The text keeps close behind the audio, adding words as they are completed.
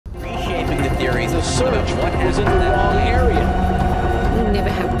search what is in the wrong area. We'll never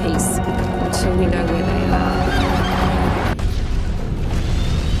have peace until we know where they are.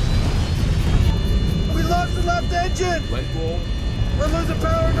 We lost the left engine! Let go. We're losing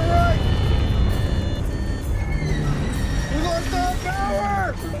power on the right! We lost all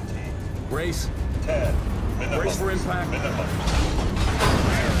power! Brace. 10. Brace for impact.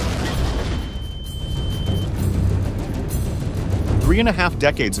 3.5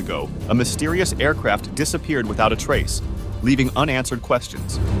 decades ago, a mysterious aircraft disappeared without a trace, leaving unanswered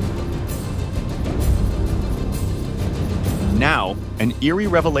questions. Now, an eerie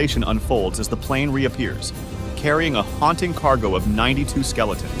revelation unfolds as the plane reappears, carrying a haunting cargo of 92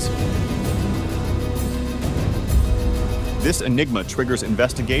 skeletons. This enigma triggers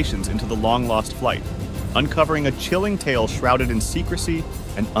investigations into the long-lost flight, uncovering a chilling tale shrouded in secrecy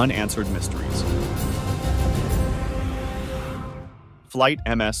and unanswered mysteries. Flight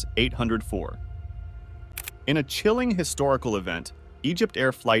MS-804. In a chilling historical event,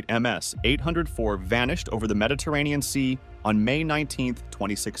 EgyptAir Flight MS-804 vanished over the Mediterranean Sea on May 19,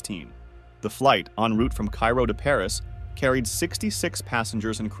 2016. The flight, en route from Cairo to Paris, carried 66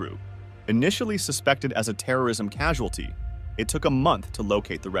 passengers and crew. Initially suspected as a terrorism casualty, it took a month to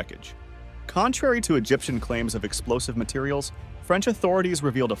locate the wreckage. Contrary to Egyptian claims of explosive materials, French authorities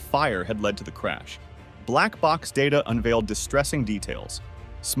revealed a fire had led to the crash. Black box data unveiled distressing details: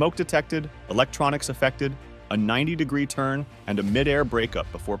 smoke detected, electronics affected, a 90-degree turn, and a midair breakup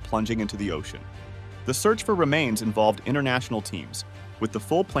before plunging into the ocean. The search for remains involved international teams, with the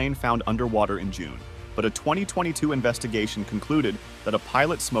full plane found underwater in June, but a 2022 investigation concluded that a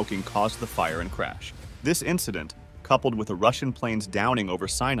pilot smoking caused the fire and crash. This incident, coupled with a Russian plane's downing over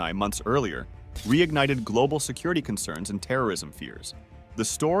Sinai months earlier, reignited global security concerns and terrorism fears. The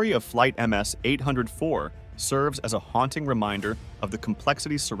story of Flight MS-804 serves as a haunting reminder of the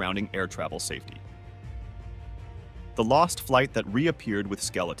complexities surrounding air travel safety. The lost flight that reappeared with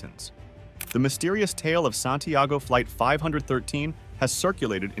skeletons. The mysterious tale of Santiago Flight 513 has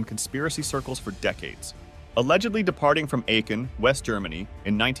circulated in conspiracy circles for decades. Allegedly departing from Aachen, West Germany,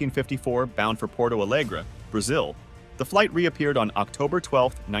 in 1954 bound for Porto Alegre, Brazil, the flight reappeared on October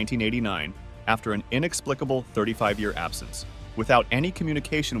 12, 1989, after an inexplicable 35-year absence. Without any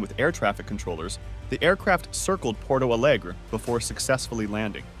communication with air traffic controllers, the aircraft circled Porto Alegre before successfully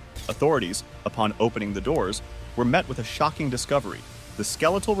landing. Authorities, upon opening the doors, were met with a shocking discovery: the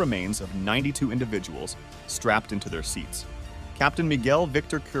skeletal remains of 92 individuals strapped into their seats. Captain Miguel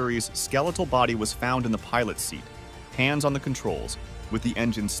Victor Curie's skeletal body was found in the pilot's seat, hands on the controls, with the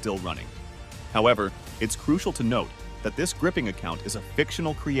engines still running. However, it's crucial to note that this gripping account is a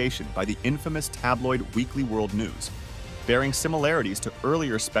fictional creation by the infamous tabloid Weekly World News, bearing similarities to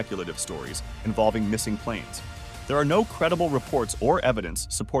earlier speculative stories involving missing planes. There are no credible reports or evidence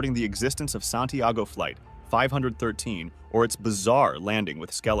supporting the existence of Santiago Flight 513 or its bizarre landing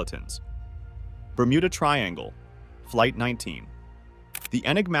with skeletons. Bermuda Triangle, Flight 19. The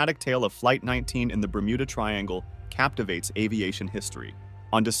enigmatic tale of Flight 19 in the Bermuda Triangle captivates aviation history.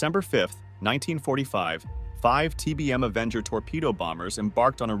 On December 5, 1945, 5 TBM Avenger torpedo bombers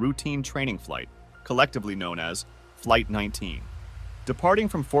embarked on a routine training flight, collectively known as Flight 19. Departing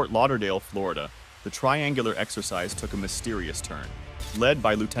from Fort Lauderdale, Florida, the triangular exercise took a mysterious turn. Led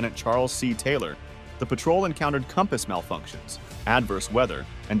by Lieutenant Charles C. Taylor, the patrol encountered compass malfunctions, adverse weather,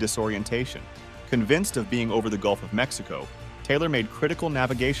 and disorientation. Convinced of being over the Gulf of Mexico, Taylor made critical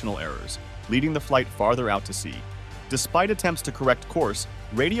navigational errors, leading the flight farther out to sea. Despite attempts to correct course,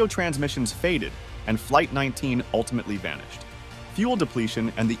 radio transmissions faded, and Flight 19 ultimately vanished. Fuel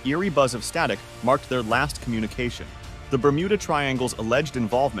depletion and the eerie buzz of static marked their last communication. The Bermuda Triangle's alleged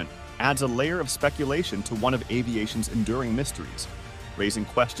involvement adds a layer of speculation to one of aviation's enduring mysteries, raising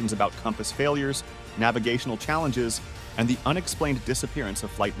questions about compass failures, navigational challenges, and the unexplained disappearance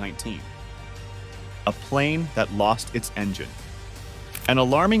of Flight 19. A plane that lost its engine. An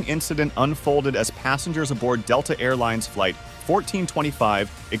alarming incident unfolded as passengers aboard Delta Airlines Flight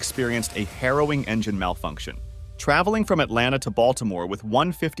 1425 experienced a harrowing engine malfunction. Traveling from Atlanta to Baltimore with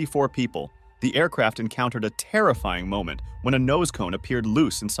 154 people, the aircraft encountered a terrifying moment when a nose cone appeared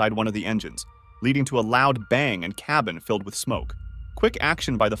loose inside one of the engines, leading to a loud bang and cabin filled with smoke. Quick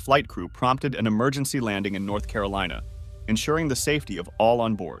action by the flight crew prompted an emergency landing in North Carolina, ensuring the safety of all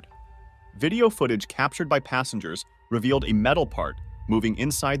on board. Video footage captured by passengers revealed a metal part moving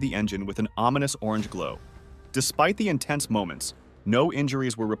inside the engine with an ominous orange glow. Despite the intense moments, no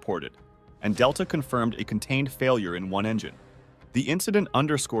injuries were reported, and Delta confirmed a contained failure in one engine. The incident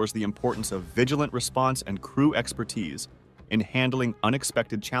underscores the importance of vigilant response and crew expertise in handling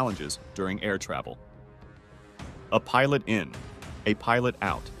unexpected challenges during air travel. A pilot in, a pilot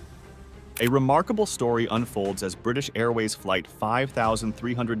out. A remarkable story unfolds as British Airways Flight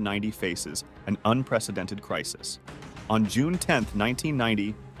 5390 faces an unprecedented crisis. On June 10,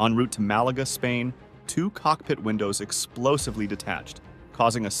 1990, en route to Malaga, Spain, two cockpit windows explosively detached,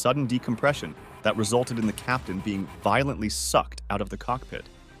 causing a sudden decompression that resulted in the captain being violently sucked out of the cockpit.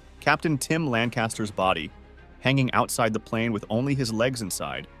 Captain Tim Lancaster's body, hanging outside the plane with only his legs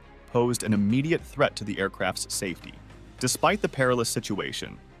inside, posed an immediate threat to the aircraft's safety. Despite the perilous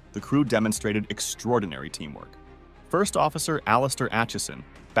situation, the crew demonstrated extraordinary teamwork. First Officer Alistair Atchison,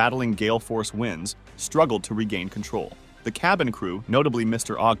 battling gale force winds, struggled to regain control. The cabin crew, notably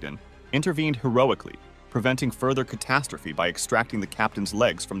Mr. Ogden, intervened heroically, preventing further catastrophe by extracting the captain's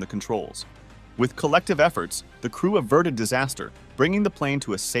legs from the controls. With collective efforts, the crew averted disaster, bringing the plane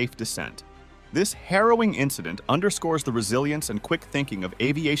to a safe descent. This harrowing incident underscores the resilience and quick thinking of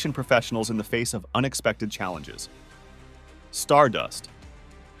aviation professionals in the face of unexpected challenges. Stardust.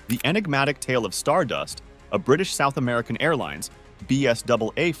 The enigmatic tale of Stardust, a British South American Airlines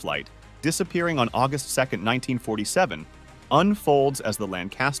BSAA flight disappearing on August 2, 1947, unfolds as the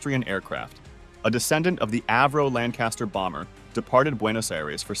Lancastrian aircraft, a descendant of the Avro Lancaster bomber, departed Buenos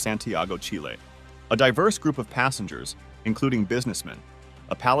Aires for Santiago, Chile. A diverse group of passengers, including businessmen,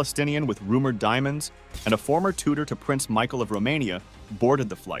 a Palestinian with rumored diamonds, and a former tutor to Prince Michael of Romania, boarded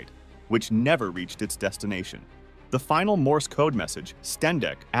the flight, which never reached its destination. The final Morse code message,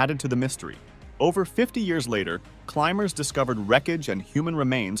 Stendek, added to the mystery. Over 50 years later, climbers discovered wreckage and human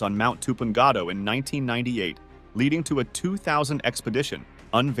remains on Mount Tupungato in 1998, leading to a 2000 expedition,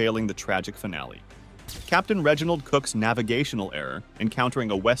 unveiling the tragic finale. Captain Reginald Cook's navigational error,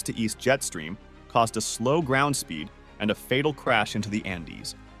 encountering a west-to-east jet stream, caused a slow ground speed and a fatal crash into the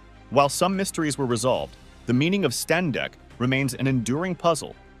Andes. While some mysteries were resolved, the meaning of Stendek remains an enduring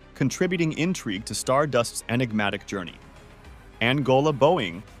puzzle, contributing intrigue to Stardust's enigmatic journey. Angola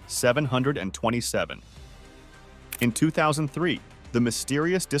Boeing 727. In 2003, the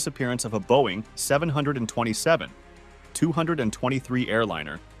mysterious disappearance of a Boeing 727, 223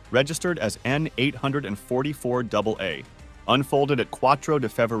 airliner, registered as N844AA, unfolded at Quatro de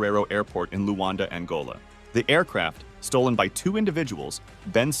Fevereiro Airport in Luanda, Angola. The aircraft, stolen by two individuals,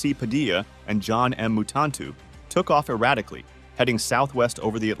 Ben C. Padilla and John M. Mutantu, took off erratically, heading southwest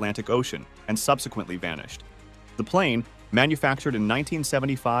over the Atlantic Ocean, and subsequently vanished. The plane, manufactured in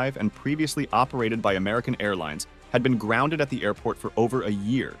 1975 and previously operated by American Airlines, had been grounded at the airport for over a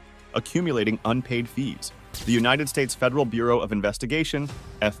year, accumulating unpaid fees. The United States Federal Bureau of Investigation,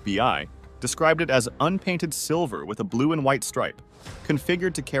 FBI, described it as unpainted silver with a blue and white stripe,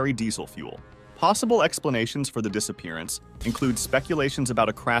 configured to carry diesel fuel. Possible explanations for the disappearance include speculations about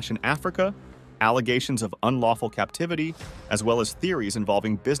a crash in Africa, allegations of unlawful captivity, as well as theories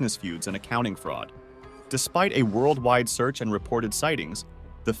involving business feuds and accounting fraud. Despite a worldwide search and reported sightings,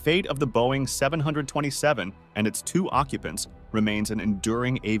 the fate of the Boeing 727 and its two occupants remains an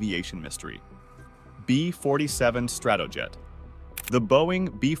enduring aviation mystery. B-47 Stratojet. The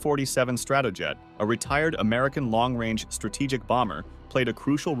Boeing B-47 Stratojet, a retired American long-range strategic bomber, played a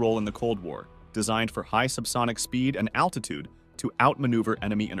crucial role in the Cold War, designed for high subsonic speed and altitude to outmaneuver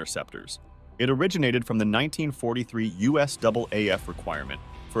enemy interceptors. It originated from the 1943 USAAF requirement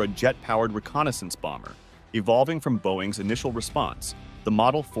for a jet-powered reconnaissance bomber, evolving from Boeing's initial response, the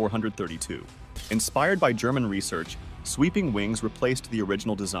Model 432. Inspired by German research, sweeping wings replaced the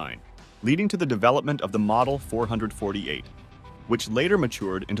original design, leading to the development of the Model 448, which later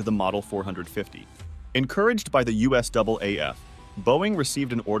matured into the Model 450. Encouraged by the USAAF, Boeing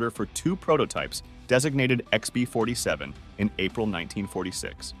received an order for two prototypes designated XB-47 in April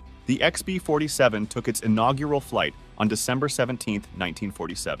 1946. The XB-47 took its inaugural flight on December 17,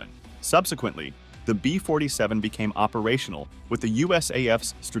 1947. Subsequently, the B-47 became operational with the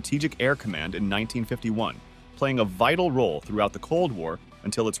USAF's Strategic Air Command in 1951, playing a vital role throughout the Cold War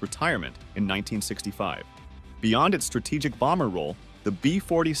until its retirement in 1965. Beyond its strategic bomber role, the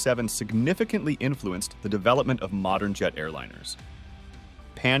B-47 significantly influenced the development of modern jet airliners.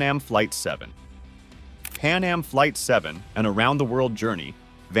 Pan Am Flight 7. Pan Am Flight 7, an around-the-world journey,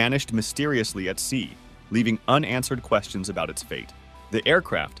 vanished mysteriously at sea, leaving unanswered questions about its fate. The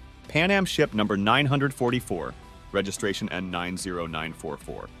aircraft, Pan Am ship number 944, registration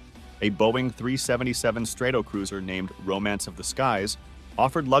N90944, a Boeing 377 Stratocruiser named Romance of the Skies,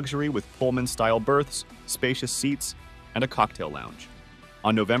 offered luxury with Pullman-style berths, spacious seats, and a cocktail lounge.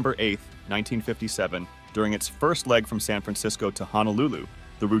 On November 8, 1957, during its first leg from San Francisco to Honolulu,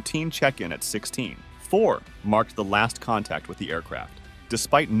 the routine check-in at 16:04 marked the last contact with the aircraft.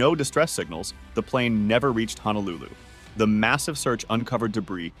 Despite no distress signals, the plane never reached Honolulu. The massive search uncovered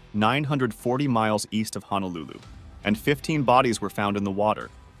debris 940 miles east of Honolulu, and 15 bodies were found in the water,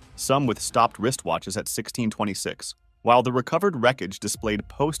 some with stopped wristwatches at 1626. While the recovered wreckage displayed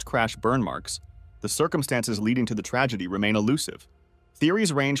post-crash burn marks, the circumstances leading to the tragedy remain elusive.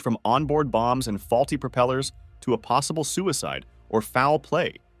 Theories range from onboard bombs and faulty propellers to a possible suicide or foul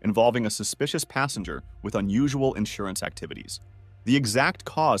play involving a suspicious passenger with unusual insurance activities. The exact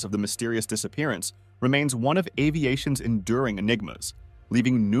cause of the mysterious disappearance remains one of aviation's enduring enigmas,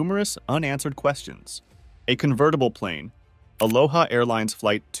 leaving numerous unanswered questions. A convertible plane, Aloha Airlines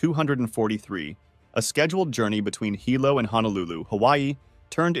Flight 243, a scheduled journey between Hilo and Honolulu, Hawaii,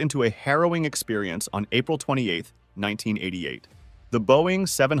 turned into a harrowing experience on April 28, 1988. The Boeing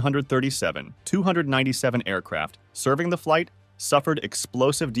 737-297 aircraft serving the flight suffered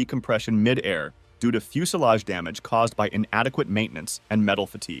explosive decompression mid-air due to fuselage damage caused by inadequate maintenance and metal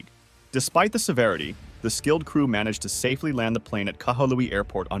fatigue. Despite the severity, the skilled crew managed to safely land the plane at Kahului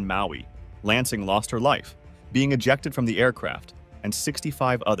Airport on Maui. Lansing lost her life, being ejected from the aircraft, and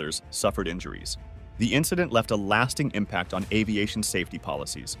 65 others suffered injuries. The incident left a lasting impact on aviation safety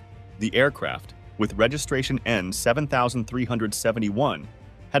policies. The aircraft, with registration N7371,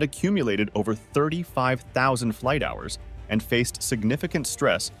 had accumulated over 35,000 flight hours and faced significant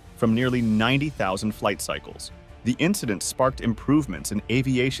stress from nearly 90,000 flight cycles. The incident sparked improvements in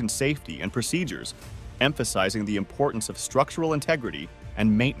aviation safety and procedures, emphasizing the importance of structural integrity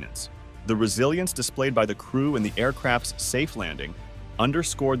and maintenance. The resilience displayed by the crew in the aircraft's safe landing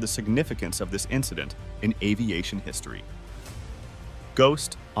underscored the significance of this incident in aviation history.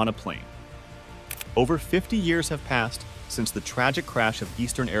 Ghost on a plane. Over 50 years have passed since the tragic crash of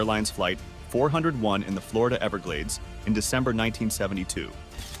Eastern Airlines Flight 401 in the Florida Everglades in December 1972.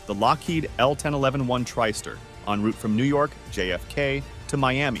 The Lockheed L-1011-1 TriStar, en route from New York, JFK, to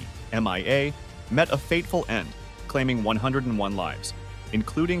Miami, MIA, met a fateful end, claiming 101 lives,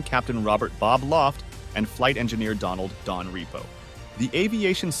 including Captain Robert Bob Loft and flight engineer Donald Don Repo. The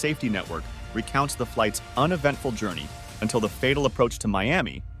Aviation Safety Network recounts the flight's uneventful journey until the fatal approach to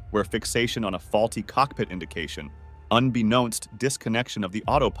Miami, where fixation on a faulty cockpit indication, unbeknownst disconnection of the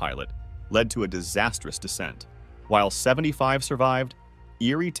autopilot, led to a disastrous descent. While 75 survived,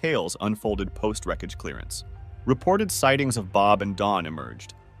 eerie tales unfolded post-wreckage clearance. Reported sightings of Bob and Don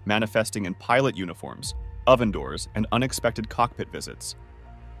emerged, manifesting in pilot uniforms, oven doors, and unexpected cockpit visits.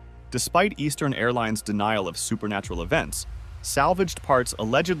 Despite Eastern Airlines' denial of supernatural events, salvaged parts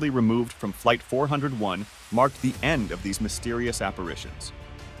allegedly removed from Flight 401 marked the end of these mysterious apparitions.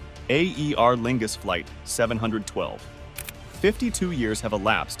 Aer Lingus Flight 712. 52 years have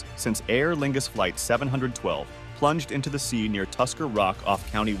elapsed since Aer Lingus Flight 712 plunged into the sea near Tusker Rock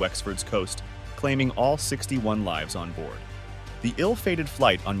off County Wexford's coast, claiming all 61 lives on board. The ill-fated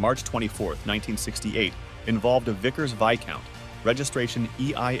flight on March 24, 1968, involved a Vickers Viscount, registration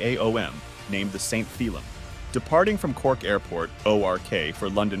EIAOM, named the St. Phelim. Departing from Cork Airport, ORK, for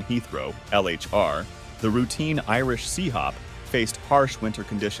London Heathrow, LHR, the routine Irish Sea Hop faced harsh winter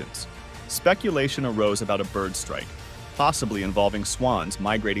conditions. Speculation arose about a bird strike, possibly involving swans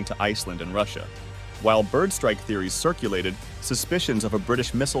migrating to Iceland and Russia. While bird strike theories circulated, suspicions of a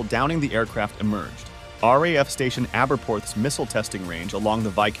British missile downing the aircraft emerged. RAF Station Aberporth's missile testing range along the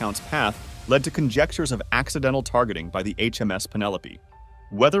Viscount's path led to conjectures of accidental targeting by the HMS Penelope.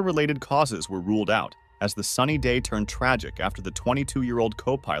 Weather-related causes were ruled out, as the sunny day turned tragic after the 22-year-old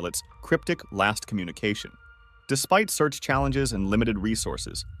co-pilot's cryptic last communication. Despite search challenges and limited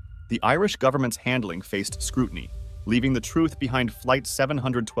resources, the Irish government's handling faced scrutiny, leaving the truth behind Flight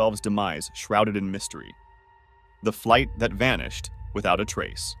 712's demise shrouded in mystery. The flight that vanished without a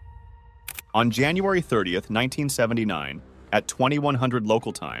trace. On January 30th, 1979, at 2100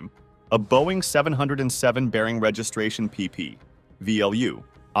 local time, a Boeing 707 bearing registration PP, VLU,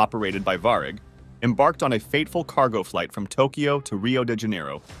 operated by Varig, embarked on a fateful cargo flight from Tokyo to Rio de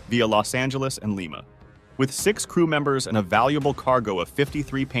Janeiro via Los Angeles and Lima. With 6 crew members and a valuable cargo of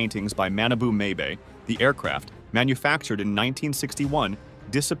 53 paintings by Manabu Mabe, the aircraft, manufactured in 1961,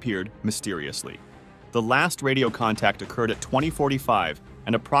 disappeared mysteriously. The last radio contact occurred at 20:45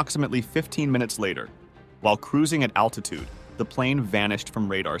 and approximately 15 minutes later. While cruising at altitude, the plane vanished from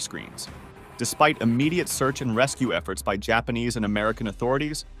radar screens. Despite immediate search and rescue efforts by Japanese and American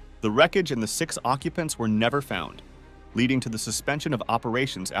authorities, the wreckage and the 6 occupants were never found, leading to the suspension of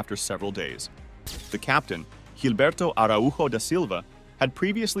operations after several days. The captain, Gilberto Araujo da Silva, had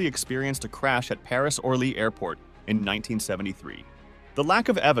previously experienced a crash at Paris-Orly Airport in 1973. The lack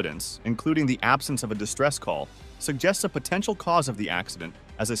of evidence, including the absence of a distress call, suggests a potential cause of the accident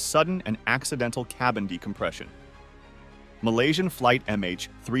as a sudden and accidental cabin decompression. Malaysian Flight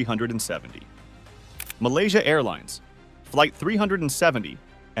MH370. Malaysia Airlines Flight 370,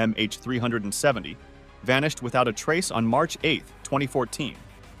 MH370, vanished without a trace on March 8, 2014.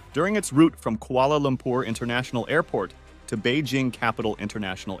 during its route from Kuala Lumpur International Airport to Beijing Capital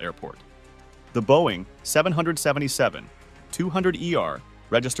International Airport. The Boeing 777-200ER,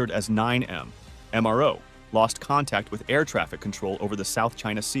 registered as 9M, MRO, lost contact with air traffic control over the South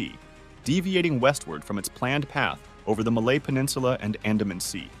China Sea, deviating westward from its planned path over the Malay Peninsula and Andaman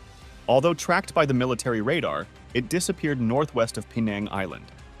Sea. Although tracked by the military radar, it disappeared northwest of Penang Island,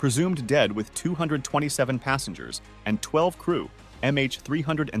 presumed dead with 227 passengers and 12 crew.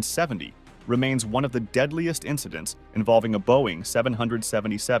 MH370 remains one of the deadliest incidents involving a Boeing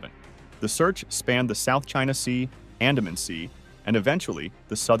 777. The search spanned the South China Sea, Andaman Sea, and eventually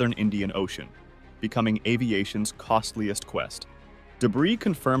the southern Indian Ocean, becoming aviation's costliest quest. Debris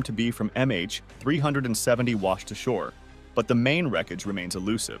confirmed to be from MH370 washed ashore, but the main wreckage remains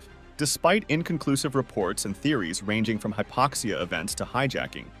elusive. Despite inconclusive reports and theories ranging from hypoxia events to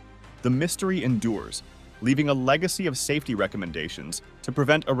hijacking, the mystery endures, leaving a legacy of safety recommendations to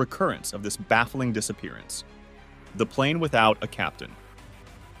prevent a recurrence of this baffling disappearance. The plane without a captain.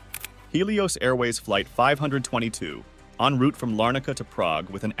 Helios Airways Flight 522, en route from Larnaca to Prague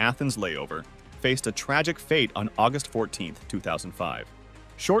with an Athens layover, faced a tragic fate on August 14, 2005.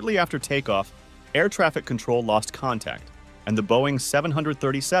 Shortly after takeoff, air traffic control lost contact, and the Boeing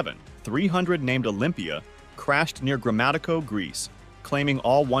 737-300 named Olympia crashed near Grammatico, Greece, claiming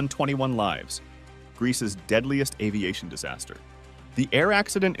all 121 lives, Greece's deadliest aviation disaster. The Air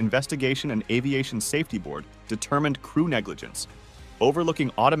Accident Investigation and Aviation Safety Board determined crew negligence,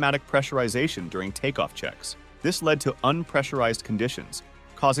 overlooking automatic pressurization during takeoff checks. This led to unpressurized conditions,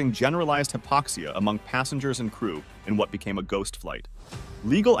 causing generalized hypoxia among passengers and crew in what became a ghost flight.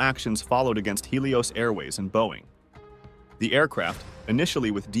 Legal actions followed against Helios Airways and Boeing. The aircraft,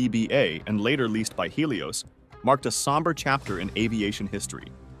 initially with DBA and later leased by Helios, marked a somber chapter in aviation history.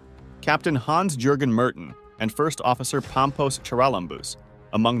 Captain Hans-Jürgen Merten and First Officer Pampos Charalambous,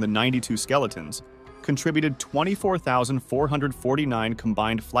 among the 92 skeletons, contributed 24,449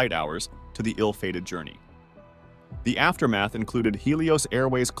 combined flight hours to the ill-fated journey. The aftermath included Helios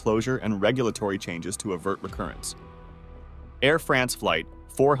Airways closure and regulatory changes to avert recurrence. Air France Flight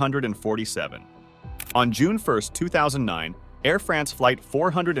 447. On June 1, 2009, Air France Flight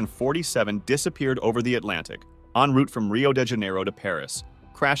 447 disappeared over the Atlantic, en route from Rio de Janeiro to Paris,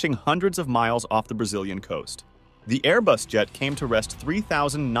 crashing hundreds of miles off the Brazilian coast. The Airbus jet came to rest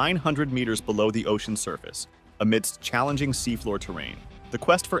 3,900 meters below the ocean surface, amidst challenging seafloor terrain. The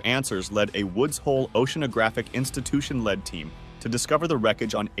quest for answers led a Woods Hole Oceanographic Institution-led team to discover the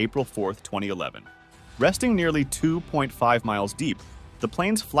wreckage on April 4, 2011. Resting nearly 2.5 miles deep, the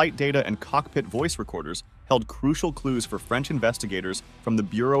plane's flight data and cockpit voice recorders held crucial clues for French investigators from the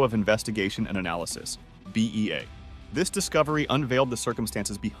Bureau of Investigation and Analysis, BEA. This discovery unveiled the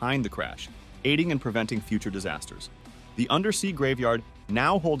circumstances behind the crash, aiding in preventing future disasters. The undersea graveyard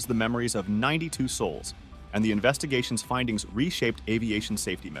now holds the memories of 92 souls, and the investigation's findings reshaped aviation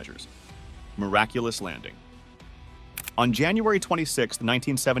safety measures. Miraculous landing. On January 26,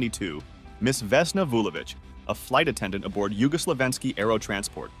 1972, Miss Vesna Vulovic, a flight attendant aboard Yugoslavensky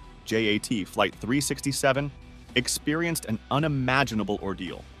Aerotransport, JAT Flight 367, experienced an unimaginable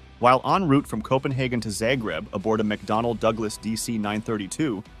ordeal. While en route from Copenhagen to Zagreb aboard a McDonnell Douglas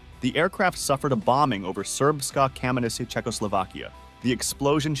DC-932, the aircraft suffered a bombing over Srbska Kamenice, Czechoslovakia. The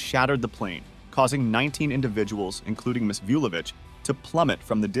explosion shattered the plane, causing 19 individuals, including Ms. Vulovic, to plummet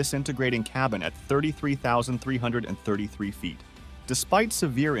from the disintegrating cabin at 33,333 feet. Despite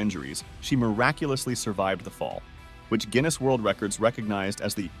severe injuries, she miraculously survived the fall, which Guinness World Records recognized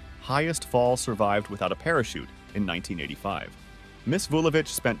as the highest fall survived without a parachute in 1985. Ms. Vulovic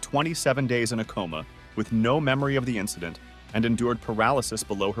spent 27 days in a coma with no memory of the incident and endured paralysis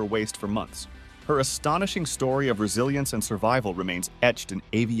below her waist for months. Her astonishing story of resilience and survival remains etched in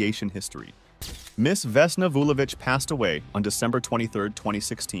aviation history. Miss Vesna Vulovic passed away on December 23,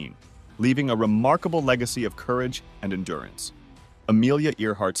 2016, leaving a remarkable legacy of courage and endurance. Amelia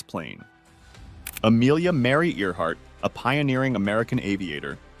Earhart's plane. Amelia Mary Earhart, a pioneering American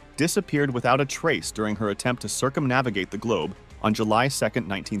aviator, disappeared without a trace during her attempt to circumnavigate the globe on July 2,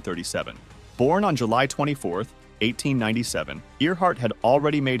 1937. Born on July 24, 1897, Earhart had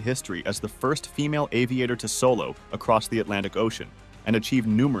already made history as the first female aviator to solo across the Atlantic Ocean and achieved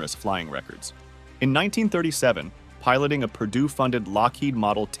numerous flying records. In 1937, piloting a Purdue-funded Lockheed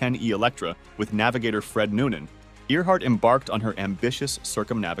Model 10E Electra with navigator Fred Noonan, Earhart embarked on her ambitious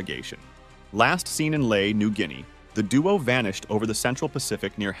circumnavigation. Last seen in Lae, New Guinea, the duo vanished over the Central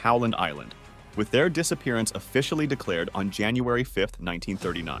Pacific near Howland Island, with their disappearance officially declared on January 5,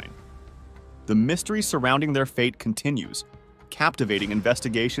 1939. The mystery surrounding their fate continues, captivating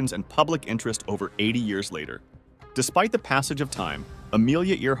investigations and public interest over 80 years later. Despite the passage of time,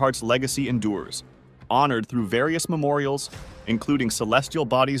 Amelia Earhart's legacy endures, honored through various memorials, including celestial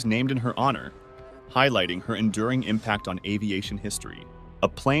bodies named in her honor, highlighting her enduring impact on aviation history. A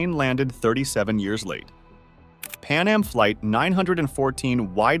plane landed 37 years late. Pan Am Flight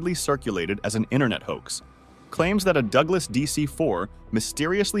 914, widely circulated as an internet hoax, claims that a Douglas DC-4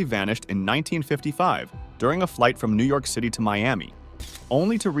 mysteriously vanished in 1955 during a flight from New York City to Miami,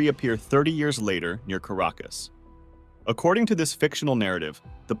 only to reappear 30 years later near Caracas. According to this fictional narrative,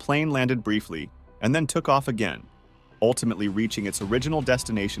 the plane landed briefly and then took off again, ultimately reaching its original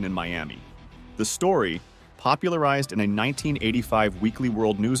destination in Miami. The story, popularized in a 1985 Weekly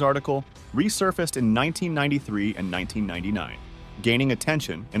World News article, resurfaced in 1993 and 1999, gaining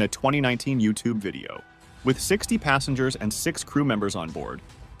attention in a 2019 YouTube video. With 60 passengers and 6 crew members on board,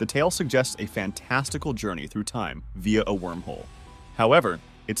 the tale suggests a fantastical journey through time via a wormhole. However,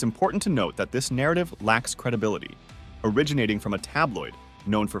 it's important to note that this narrative lacks credibility, originating from a tabloid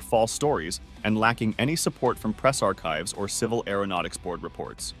known for false stories and lacking any support from press archives or Civil Aeronautics Board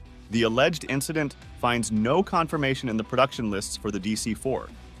reports. The alleged incident finds no confirmation in the production lists for the DC-4,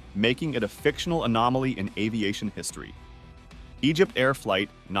 making it a fictional anomaly in aviation history. EgyptAir Flight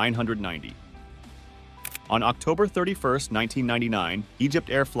 990. On October 31, 1999,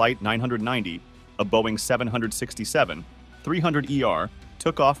 EgyptAir Flight 990, a Boeing 767, 300ER,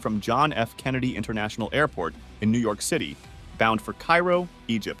 took off from John F. Kennedy International Airport in New York City, bound for Cairo,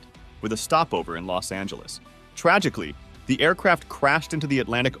 Egypt, with a stopover in Los Angeles. Tragically, the aircraft crashed into the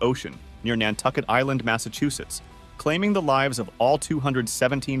Atlantic Ocean near Nantucket Island, Massachusetts, claiming the lives of all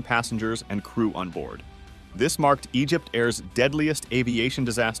 217 passengers and crew on board. This marked EgyptAir's deadliest aviation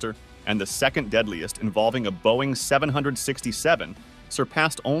disaster and the second deadliest involving a Boeing 767,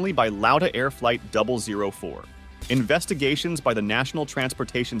 surpassed only by Lauda Air Flight 004. Investigations by the National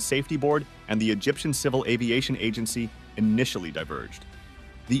Transportation Safety Board and the Egyptian Civil Aviation Agency initially diverged.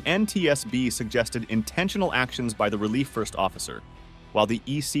 The NTSB suggested intentional actions by the relief first officer, while the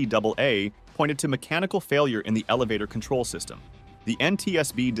ECAA pointed to mechanical failure in the elevator control system. The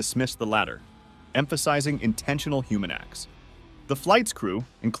NTSB dismissed the latter, emphasizing intentional human acts. The flight's crew,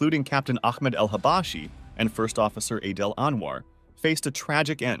 including Captain Ahmed El-Habashi and First Officer Adel Anwar, faced a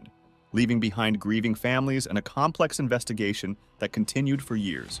tragic end, leaving behind grieving families and a complex investigation that continued for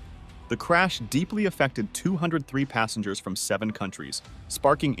years. The crash deeply affected 203 passengers from 7 countries,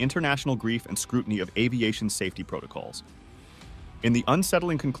 sparking international grief and scrutiny of aviation safety protocols. In the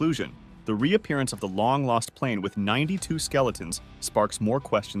unsettling conclusion, the reappearance of the long-lost plane with 92 skeletons sparks more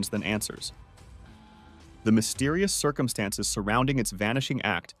questions than answers. The mysterious circumstances surrounding its vanishing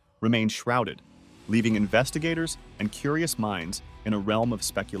act remain shrouded, leaving investigators and curious minds in a realm of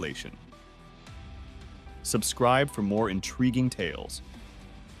speculation. Subscribe for more intriguing tales.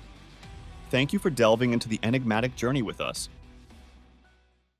 Thank you for delving into the enigmatic journey with us.